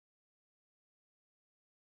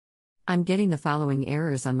I'm getting the following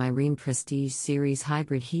errors on my Rheem Prestige Series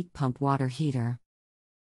hybrid heat pump water heater.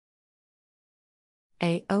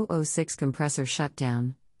 A006 compressor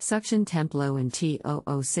shutdown, suction temp low, and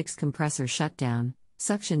T006 compressor shutdown,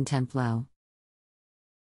 suction temp low.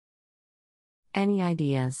 Any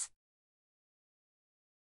ideas?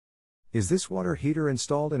 Is this water heater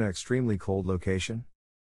installed in an extremely cold location?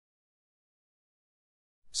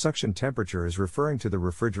 Suction temperature is referring to the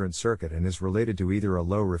refrigerant circuit and is related to either a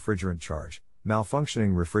low refrigerant charge,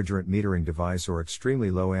 malfunctioning refrigerant metering device, or extremely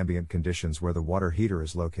low ambient conditions where the water heater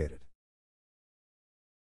is located.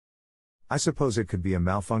 I suppose it could be a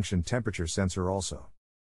malfunctioned temperature sensor also.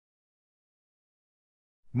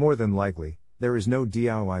 More than likely, there is no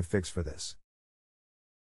DIY fix for this.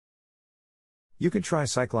 You could try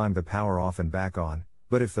cycling the power off and back on,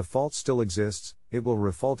 but if the fault still exists, it will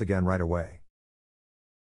refault again right away.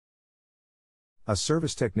 A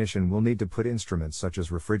service technician will need to put instruments such as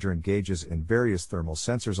refrigerant gauges and various thermal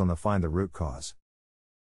sensors on to find the root cause.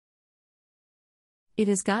 It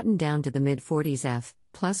has gotten down to the mid-40s F,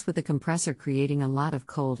 plus with the compressor creating a lot of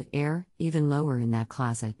cold air, even lower in that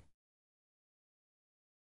closet.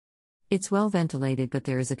 It's well ventilated, but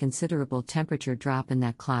there is a considerable temperature drop in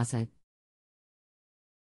that closet.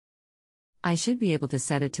 I should be able to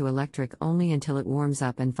set it to electric only until it warms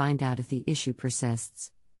up and find out if the issue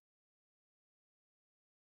persists.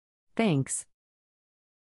 Thanks.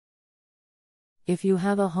 If you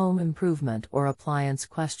have a home improvement or appliance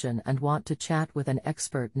question and want to chat with an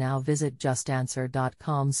expert now, visit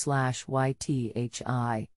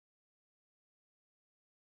JustAnswer.com/YTHI.